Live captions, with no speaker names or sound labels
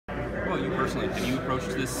personally, have you approached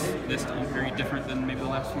this time period different than maybe the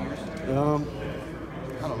last few years?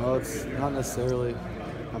 I don't know. It's not necessarily.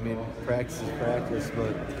 I mean, practice is practice,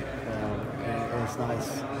 but and it's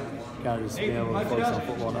nice kind of just being able to focus on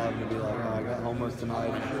football and not having to be like, oh, I got homework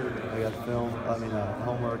tonight, I got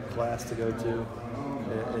homework class to go to.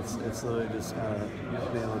 It's literally just kind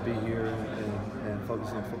of being able to be here and focus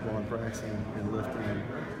on football and practicing and lifting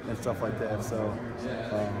and stuff like that. So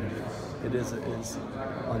it's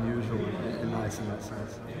unusual and nice in that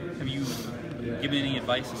sense. Have you given any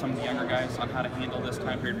advice to some of the younger guys on how to handle this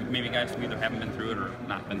time period? Maybe guys who either haven't been through it or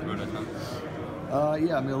not been through it as well?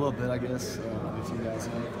 Yeah, I mean, a little bit, I guess. If you guys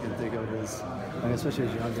can think of it as, I mean, especially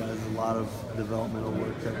as young guys, there's a lot of developmental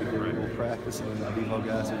work that we do. We'll practice, and then Devo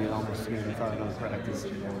guys who get almost tired of practice.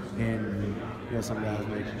 And, some guys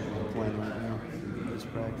make plan right now,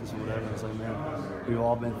 just practice or whatever. It's like, man, we've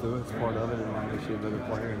all been through it. It's part of it, and it makes you a better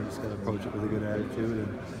player, and you just got to approach it with a good attitude,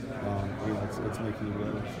 and, it's making you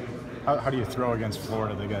better. How do you throw against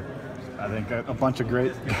Florida? They got, I think, a bunch of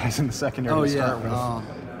great guys in the secondary to start with.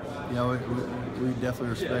 We definitely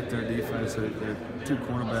respect their defense. They're two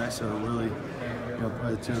cornerbacks that are really,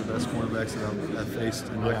 probably two of the best cornerbacks that I've faced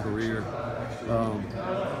in my career,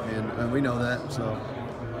 and we know that. So,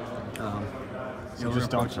 so just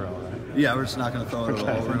don't throw, right? Yeah, we're just not going to throw it at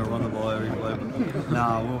all. We're going to run the ball every play.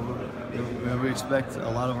 We expect a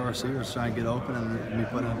lot of our receivers to try and get open and be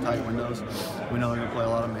put in tight windows. We know they're going to play a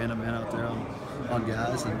lot of man-to-man out there on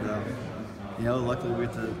guys, and luckily we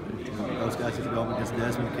get those guys get to go up against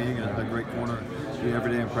Desmond King, a great corner,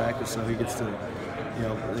 every day in practice. So he gets to,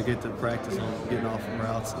 they get to practice on getting off from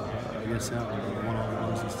routes against him,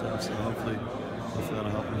 one-on-ones and stuff. So hopefully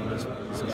that'll help him in this.